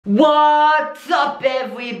What's up,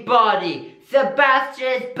 everybody?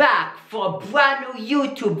 Sebastian is back for a brand new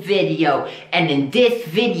YouTube video, and in this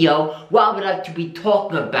video what I would like to be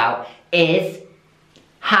talking about is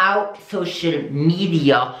how social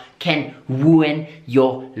media can ruin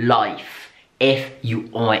your life if you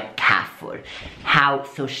aren't careful. How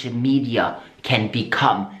social media can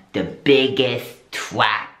become the biggest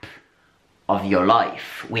trap of your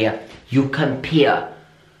life, where you compare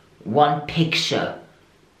one picture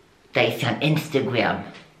that is on Instagram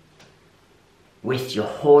with your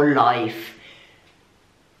whole life.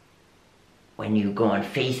 When you go on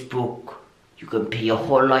Facebook, you compare your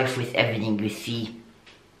whole life with everything you see,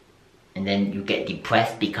 and then you get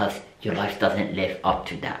depressed because your life doesn't live up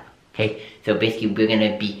to that. Okay, so basically we're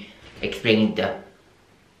gonna be explaining the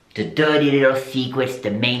dirty little secrets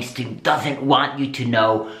the mainstream doesn't want you to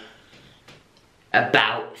know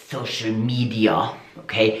about social media.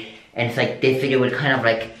 Okay, and it's like this video will kind of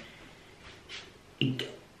like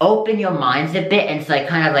open your minds a bit, and it's like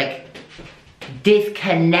kind of like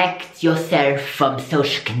disconnect yourself from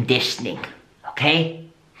social conditioning, okay?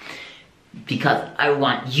 Because I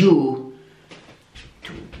want you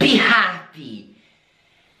to be happy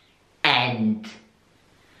and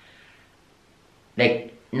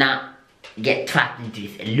like not get trapped into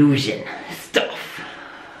this illusion stuff,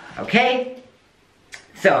 okay?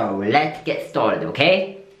 So let's get started,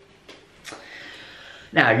 okay?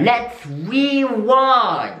 Now let's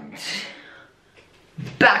rewind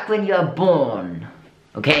back when you were born,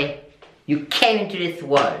 okay? You came into this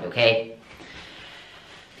world, okay?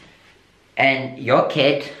 And you're a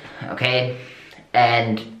kid, okay?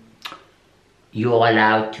 And you're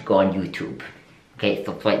allowed to go on YouTube, okay?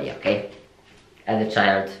 So it's right there, okay? As a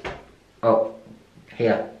child, oh,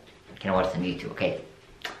 here, you can watch some YouTube, okay?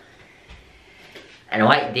 And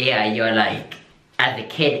right there, you're like, as a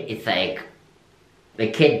kid, it's like, the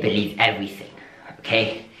kid believes everything,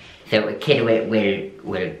 okay? So a kid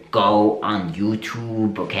will go on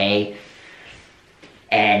YouTube, okay?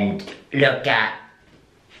 And look at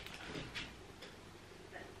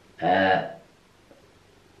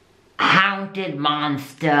haunted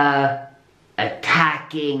monster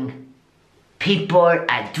attacking people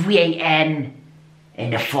at 3 a.m.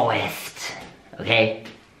 in the forest, okay?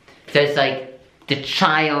 So it's like the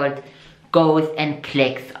child goes and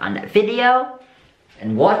clicks on that video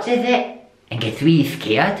and watches it and gets really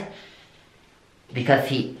scared because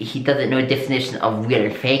he doesn't know the definition of real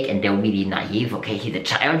and fake, and they're really naive, okay? He's a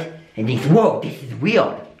child and thinks, whoa, this is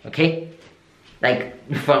real, okay? Like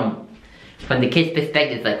from the kid's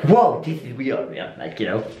perspective, it's like, whoa, this is real, yeah, like, you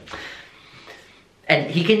know. And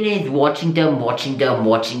he continues watching them,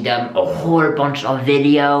 a whole bunch of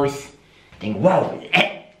videos, think, whoa,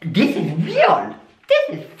 this is real,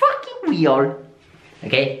 this is fucking real,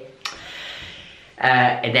 okay?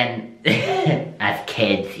 And then, as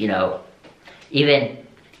kids, you know, even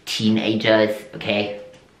teenagers, okay,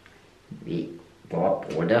 we grow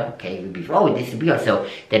up older, okay, we'd be, oh, this is real. So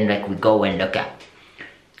then, like, we go and look at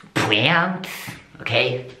pranks,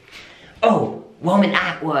 okay. Oh, Roman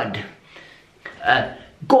Atwood,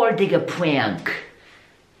 gold digger prank,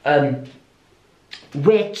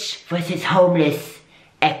 rich versus homeless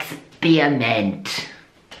experiment,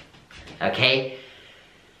 okay.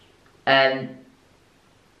 And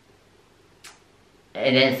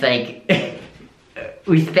then it's like,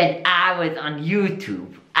 we spend hours on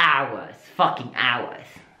YouTube, fucking hours,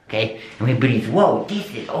 okay? And we believe, whoa, this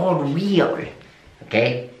is all real,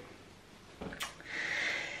 okay?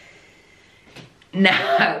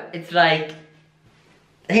 Now, it's like,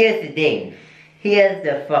 here's the thing, here's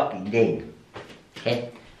the fucking thing, okay?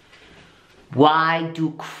 Why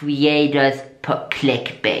do creators put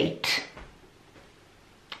clickbait?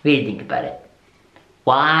 Really think about it.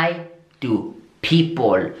 Why do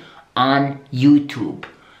people on YouTube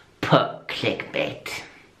put clickbait?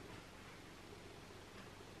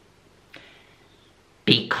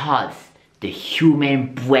 Because the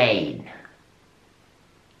human brain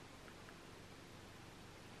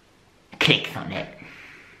clicks on it.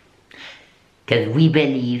 Because we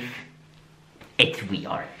believe it's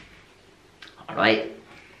real. Alright?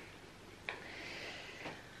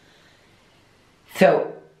 So,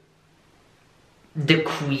 the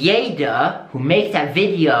creator who makes that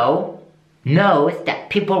video knows that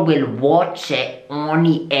people will watch it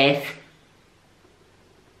only if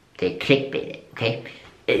they clickbait it, okay?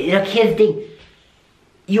 Look, here's the thing.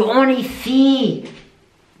 You only see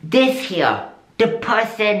this here. The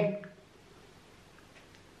person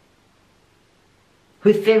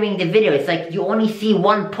who's filming the video. It's like you only see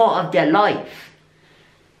one part of their life.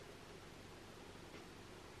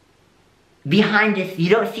 behind this, you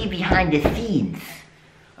don't see behind the scenes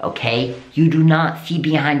okay? You do not see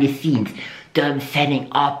behind the scenes them setting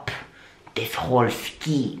up this whole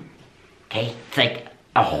scheme, okay? It's like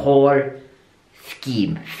a whole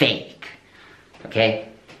scheme, fake, okay?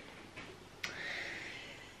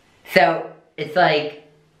 So, it's like,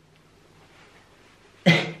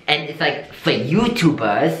 and it's like for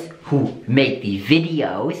YouTubers who make these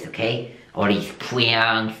videos, okay? All these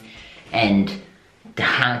pranks and the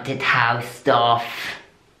haunted house stuff,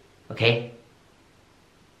 okay?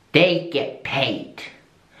 They get paid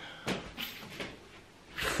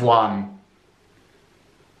from,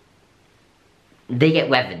 they get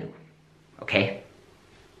revenue, okay?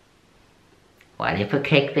 Why they put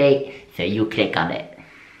clickbait? So you click on it,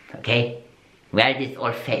 okay? Reality is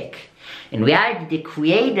all fake. In reality, the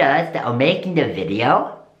creators that are making the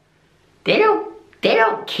video, they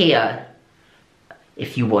don't care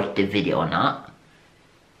if you watch the video or not.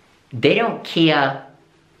 They don't care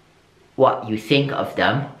what you think of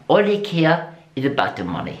them. All they care is about the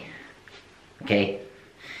money. Okay?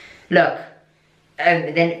 Look,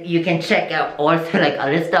 and then you can check out also like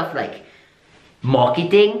other stuff like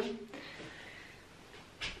marketing.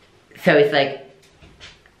 So it's like,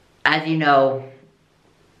 as you know,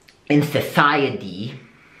 in society,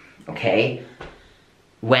 okay,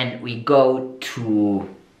 when we go to,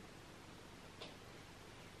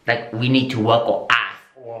 like, we need to work our ass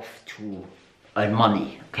off to earn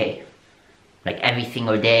money, okay? Like every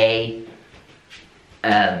single day,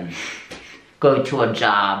 go to a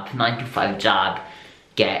job, 9-to-5 job,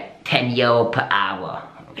 get 10 euro per hour,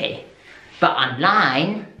 okay? But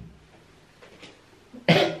online,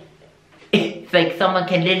 it's like someone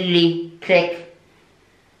can literally click,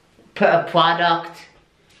 put a product,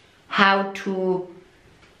 how to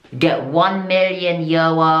get 1 million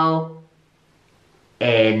euro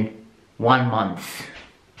in 1 month,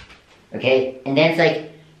 okay? And then it's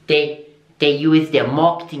like they use their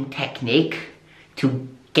marketing technique to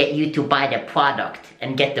get you to buy the product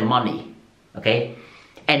and get the money, okay?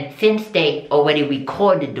 And since they already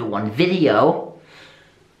recorded the one video,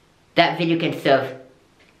 that video can serve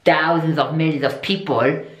thousands of millions of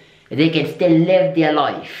people, they can still live their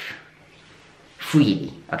life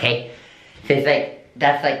freely, okay? So it's like,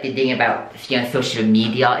 that's like the thing about, you know, social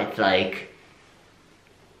media. It's like,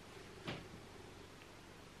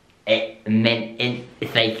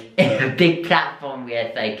 it's like a big platform where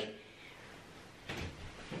it's like,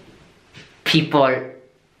 people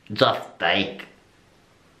just like,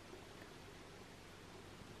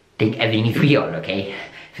 think everything is real, okay?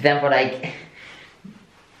 For example, like,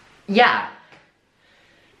 yeah,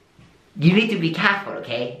 you need to be careful,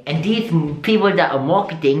 okay? And these people that are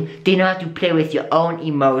marketing, they know how to play with your own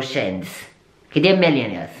emotions. Okay, they're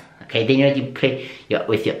millionaires, okay? They know how to play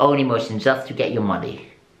with your own emotions just to get your money.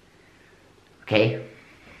 Okay?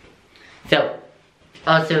 So,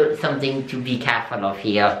 also something to be careful of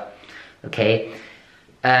here, okay?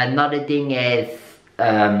 Another thing is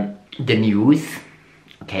the news,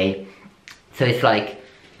 okay? So it's like,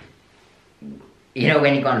 you know,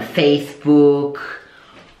 when you go on Facebook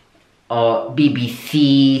or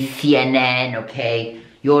BBC, CNN, okay,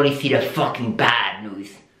 you always see the fucking bad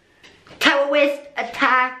news. Terrorist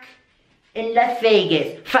attack in Las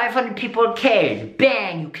Vegas, 500 people killed,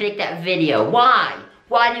 bang, you click that video. Why?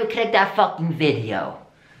 Why do you click that fucking video?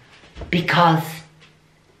 Because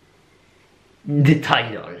the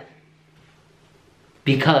title.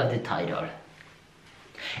 Because the title.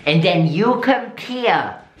 And then you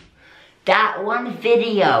compare that one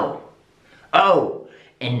video. Oh,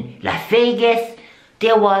 in Las Vegas,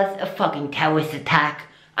 there was a fucking terrorist attack.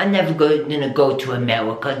 I'm never gonna go to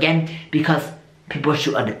America again because people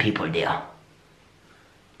shoot other people there.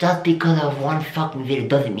 Just because of one fucking video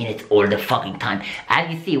doesn't mean it's all the fucking time.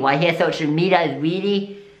 As you see, why here social media is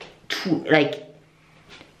really like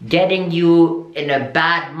getting you in a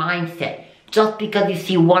bad mindset. Just because you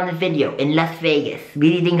see one video in Las Vegas.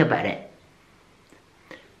 Really think about it.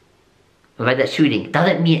 About that shooting.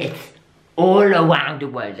 Doesn't mean it's all around the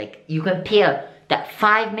world. Like, you compare that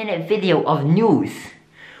 5-minute video of news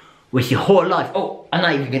with your whole life. Oh, I'm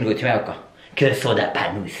not even gonna go to America because I saw that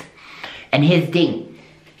bad news. And here's the thing.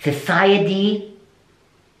 Society,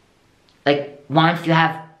 like, wants to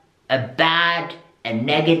have a bad and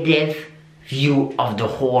negative view of the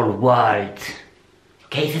whole world.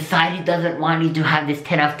 Okay, society doesn't want you to have this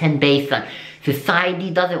 10 out of 10 baseline. Society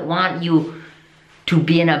doesn't want you to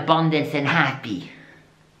be in abundance and happy.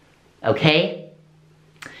 Okay?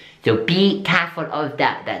 So be careful of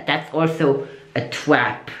that. That's also a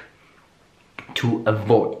trap to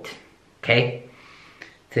avoid. Okay?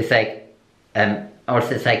 So it's like,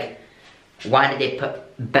 also it's like, why did they put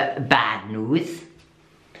bad news?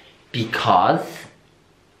 Because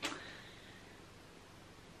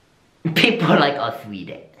people like us read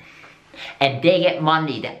it. And they get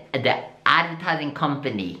money, the advertising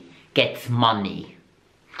company gets money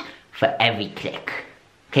for every click.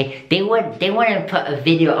 Okay, they wouldn't put a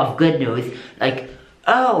video of good news like,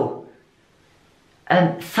 oh,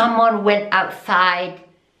 someone went outside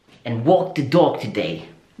and walked the dog today.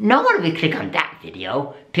 No one will click on that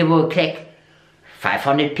video. People will click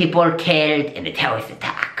 500 people killed in a terrorist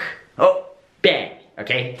attack. Oh, bad,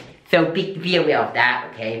 okay? So be aware of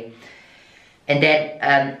that, okay? And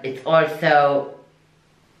then it's also,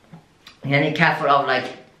 you know, be careful of like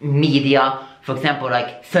media. For example,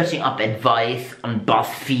 like searching up advice on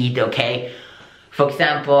BuzzFeed, okay? For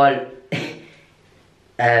example,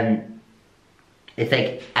 it's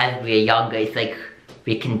like as we're younger, it's like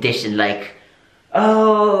we're conditioned like,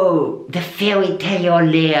 oh, the fairy tale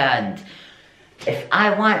land. If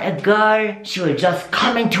I want a girl, she will just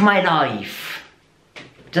come into my life.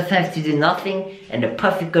 Just has to do nothing and the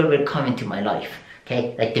perfect girl will come into my life.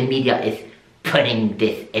 Okay, like the media is putting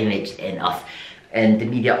this image in us. And the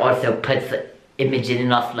media also puts the image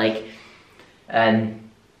in us like,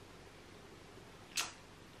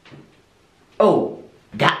 oh,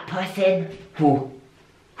 that person who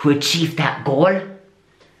achieved that goal,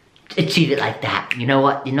 achieve it like that. You know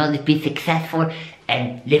what? You know, to be successful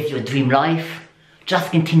and live your dream life,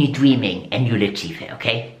 just continue dreaming and you'll achieve it,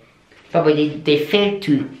 okay? But what they fail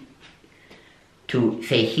to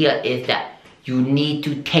say here is that you need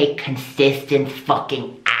to take consistent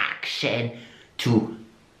fucking action to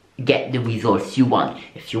get the results you want.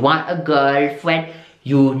 If you want a girlfriend,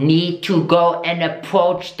 you need to go and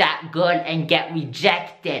approach that girl and get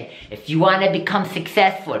rejected. If you want to become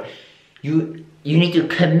successful, you need to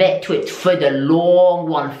commit to it for the long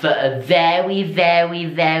one, for a very, very,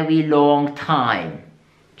 very long time.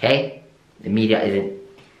 Okay? The media isn't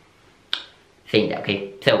saying that,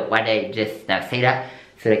 okay? So why did I just now say that?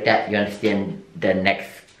 So like that you understand the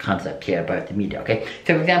next concept here about the media, okay?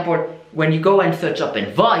 So for example, when you go and search up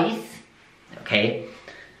advice, okay?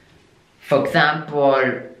 For example,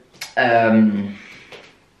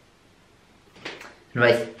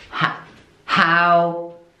 advice,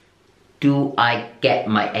 how do I get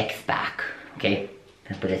my ex back? Okay,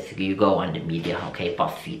 but basically you go on the media, okay,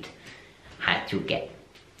 BuzzFeed, how to get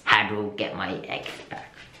my ex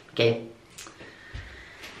back, okay?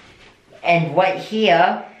 And right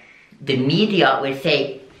here, the media will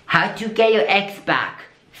say, how to get your ex back.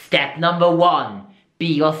 Step number 1, be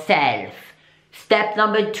yourself. Step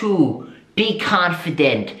number 2, be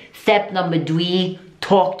confident. Step number 3,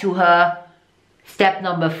 talk to her. Step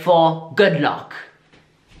number 4, good luck.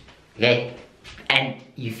 Okay? And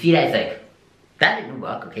you see that it's like, that didn't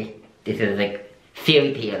work, okay? This is like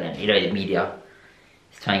fairy tale and, you know, the media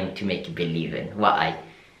is trying to make you believe in what I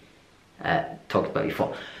talked about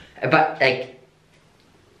before. But like,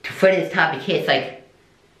 for this topic here, it's like,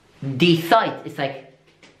 these sites, it's like,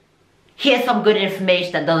 here's some good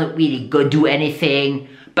information that doesn't really do anything,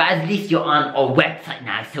 but at least you're on our website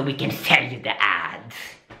now so we can sell you the ads.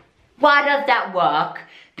 Why does that work?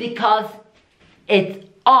 Because it's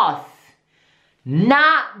us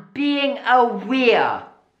not being aware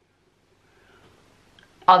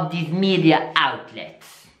of these media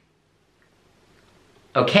outlets.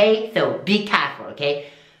 Okay? So be careful, okay?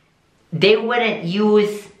 They wouldn't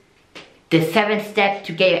use the 7 steps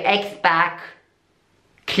to get your ex back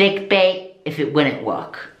clickbait if it wouldn't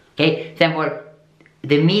work. Okay? Therefore,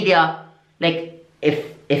 the media, like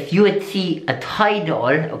if you would see a title,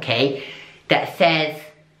 okay, that says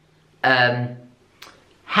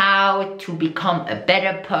how to become a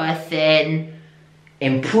better person,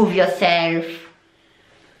 improve yourself,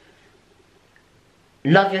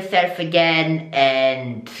 love yourself again,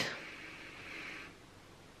 and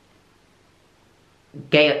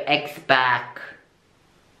get your ex back,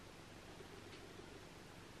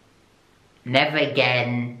 never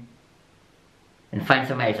again, and find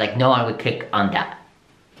somewhere else, like no one would click on that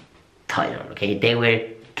title, okay? They will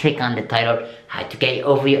click on the title, how to get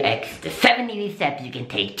over your ex, the 7 easy steps you can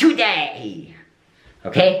take today,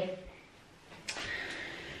 okay?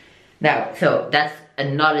 Now, so that's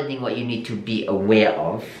another thing what you need to be aware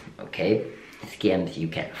of, okay? Scams you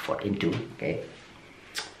can fall into, okay?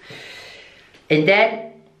 And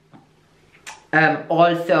then,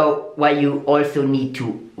 also, what you also need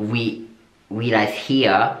to realize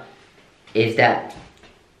here is that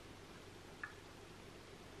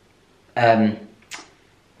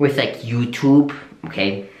with like YouTube,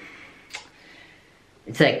 okay,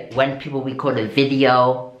 it's like when people record a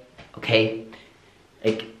video, okay,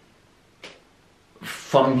 like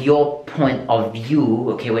from your point of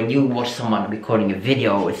view, okay, when you watch someone recording a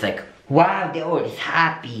video, it's like, wow, they're always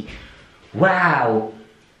happy, wow,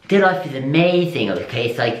 their life is amazing, okay?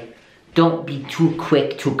 It's like, don't be too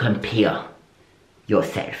quick to compare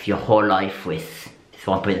yourself, your whole life with this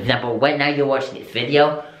one person. For example, right now you're watching this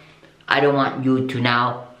video, I don't want you to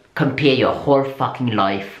now compare your whole fucking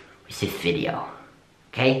life with this video,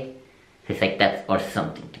 okay? So it's like, that's also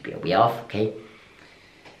something to be aware of, okay?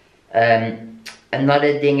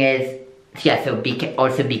 Another thing is, yeah, so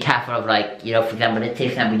also be careful of, like, you know, for example, let's say,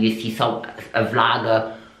 for example, you see a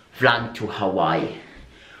vlogger vlog to Hawaii.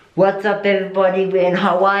 What's up, everybody? We're in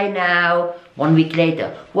Hawaii now. 1 week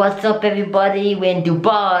later. What's up, everybody? We're in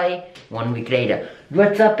Dubai. 1 week later.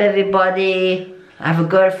 What's up, everybody? I have a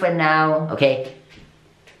girlfriend now. Okay.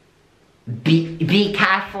 Be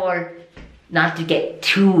careful not to get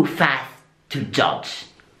too fast to judge.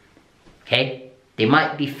 Okay? They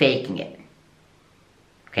might be faking it.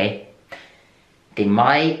 Okay? They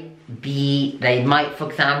might, for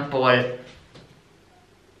example,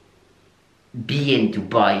 be in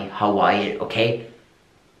Dubai, Hawaii, okay?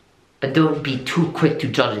 But don't be too quick to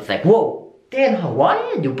judge. It's like, whoa, they're in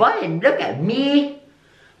Hawaii and Dubai, and look at me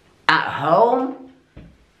at home,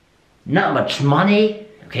 not much money,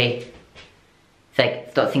 okay? It's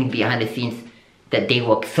like, start thinking behind the scenes that they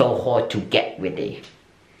work so hard to get where they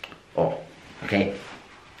are, okay?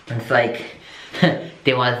 And it's like,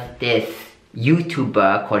 there was this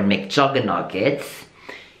YouTuber called McJuggernuggets.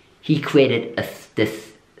 He created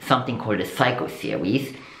something called a Psycho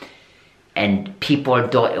series, and people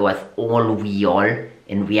thought it was all real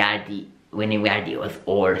in reality, when in reality it was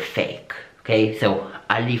all fake. Okay, so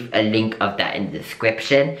I'll leave a link of that in the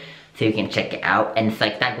description so you can check it out. And it's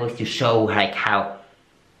like, that goes to show like how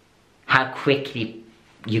quickly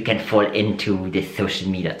you can fall into this social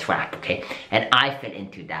media trap, okay? And I fell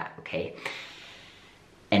into that, okay?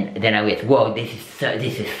 And then I went, whoa, this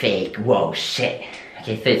is fake, whoa, shit.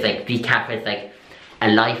 Okay, so it's like, be careful. It's like a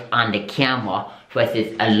life on the camera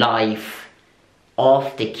versus a life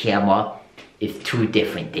off the camera is two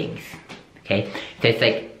different things, okay? So it's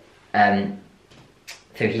like,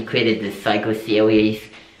 so he created this Psycho series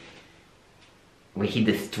where he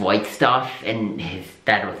destroyed stuff, and his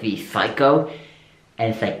dad was really psycho,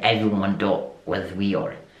 and it's like everyone thought was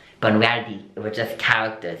real. But in reality, it was just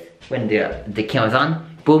characters. When the camera's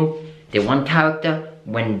on, boom, they're one character.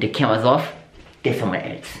 When the camera's off, they're someone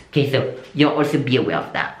else. Okay, so you'll also be aware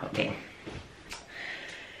of that, okay?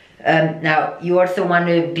 Now, you also want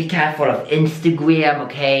to be careful of Instagram,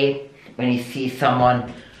 okay? When you see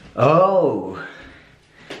someone,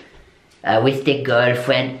 with their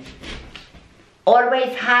girlfriend,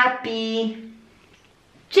 always happy,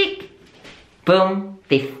 chick, boom,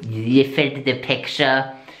 they filtered the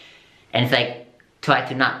picture, and it's like, try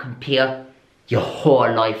to not compare your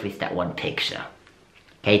whole life with that one picture.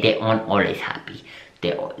 Okay, they aren't always happy.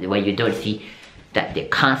 Where you don't see that they're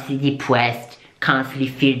constantly depressed, constantly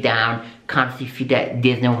feel down, constantly feel that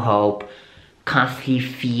there's no hope, constantly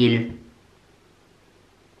feel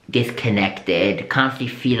disconnected, constantly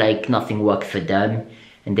feel like nothing works for them,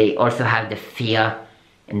 and they also have the fear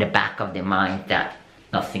in the back of their mind that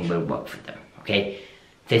nothing will work for them, okay?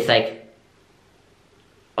 So it's like,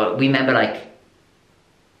 remember, like,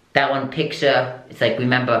 that one picture, it's like,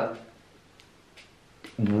 remember,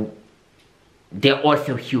 they're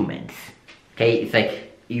also humans, okay? It's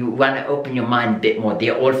like, you want to open your mind a bit more.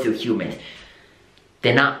 They're also humans.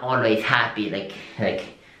 They're not always happy, like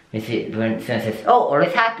when someone says, oh,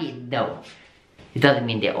 always happy, no. It doesn't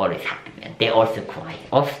mean they're always happy, man. They also cry.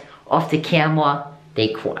 Off the camera, they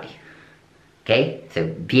cry, okay? So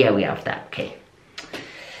be aware of that, okay?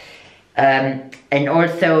 And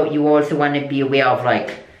also, you also want to be aware of,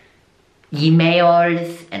 like,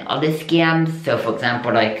 emails and other scams. So for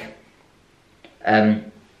example, like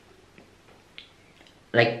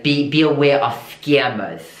be aware of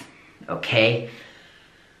scammers, okay,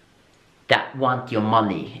 that want your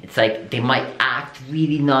money. It's like, they might act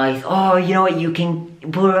really nice, oh, you know what, you can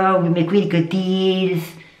borrow, we make really good deals,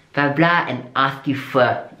 blah blah, and ask you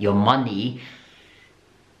for your money,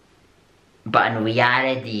 but in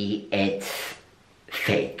reality it's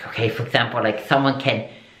fake, okay? For example, like, someone can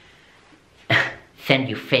send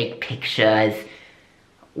you fake pictures,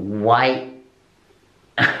 white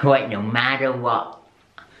no matter what,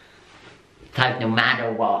 type no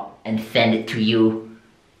matter what, and send it to you,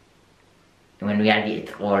 when in reality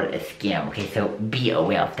it's all a scam, okay? So be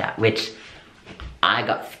aware of that, which I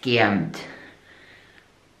got scammed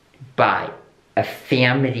by a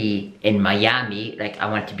family in Miami. Like, I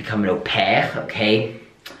wanted to become an au pair, okay?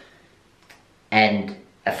 And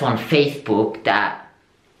I saw on Facebook that,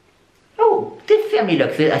 oh, this family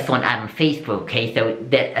looks good. I saw an ad on Facebook, okay? So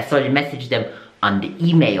that I started to message them on the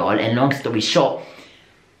email, and long story short,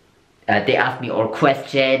 They asked me all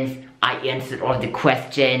questions. I answered all the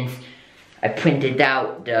questions. I printed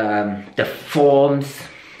out the forms,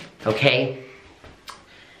 okay?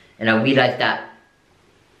 And I realized that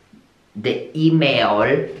the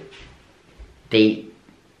email they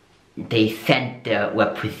sent the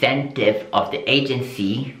representative of the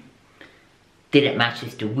agency didn't match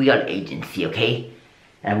with the real agency, okay?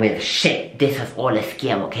 And I realized, shit, this was all a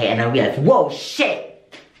scam, okay? And I realized, whoa,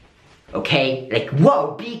 shit, okay? Like,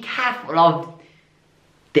 whoa, be careful of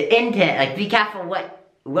the internet, like, be careful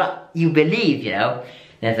what you believe, you know?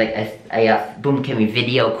 And it's like, I asked, boom, can we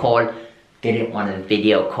video call? They didn't want a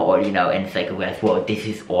video call, you know? And it's like, I realized, whoa, this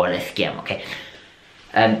is all a scam, okay?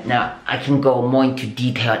 Now, I can go more into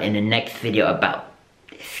detail in the next video about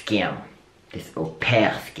this scam, this au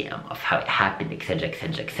pair scam, of how it happened, etc,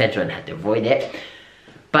 etc, etc, and how to avoid it.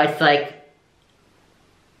 But it's like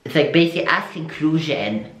basically as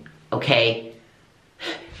conclusion, okay,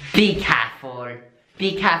 be careful.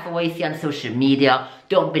 Be careful what you see on social media.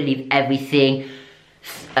 Don't believe everything.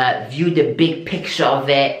 View the big picture of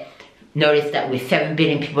it. Notice that with 7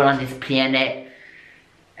 billion people on this planet,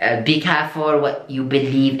 be careful what you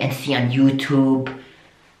believe and see on YouTube.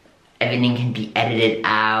 Everything can be edited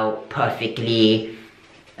out perfectly.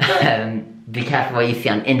 Be careful what you see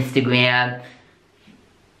on Instagram,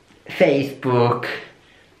 Facebook,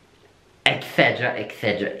 etc,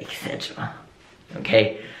 etc, etc.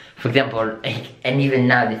 Okay? For example, and even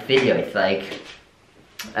now this video, it's like,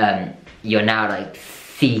 you're now like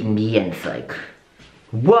seeing me and it's like,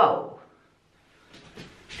 whoa!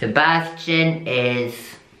 Sebastian is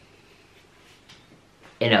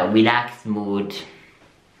in a relaxed mood,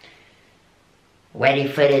 ready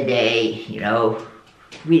for the day, you know,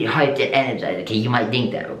 really hyped and energized. Okay, you might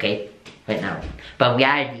think that, okay, right now. But in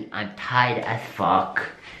reality, I'm tired as fuck.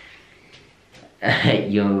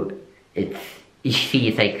 You see,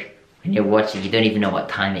 it's like, when you're watching, you don't even know what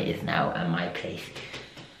time it is now at my place.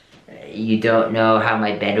 You don't know how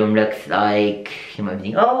my bedroom looks like. You might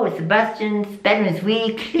think, oh, Sebastian's bedroom is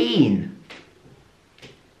really clean.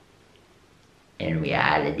 In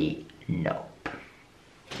reality, nope.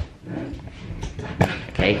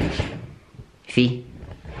 Okay? See?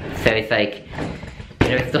 So it's like, you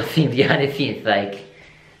know, it's not seen behind the scenes, like,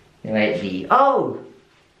 it might be, oh,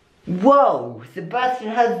 whoa, Sebastian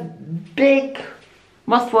has big,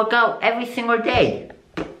 must work out every single day.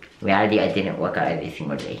 In reality, I didn't work out every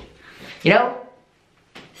single day. You know?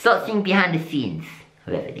 Start seeing behind the scenes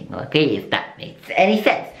of everything, okay? If that makes any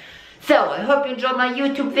sense. So, I hope you enjoyed my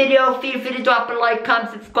YouTube video. Feel free to drop a like,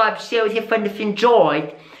 comment, subscribe, share with your friends if you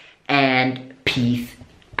enjoyed. And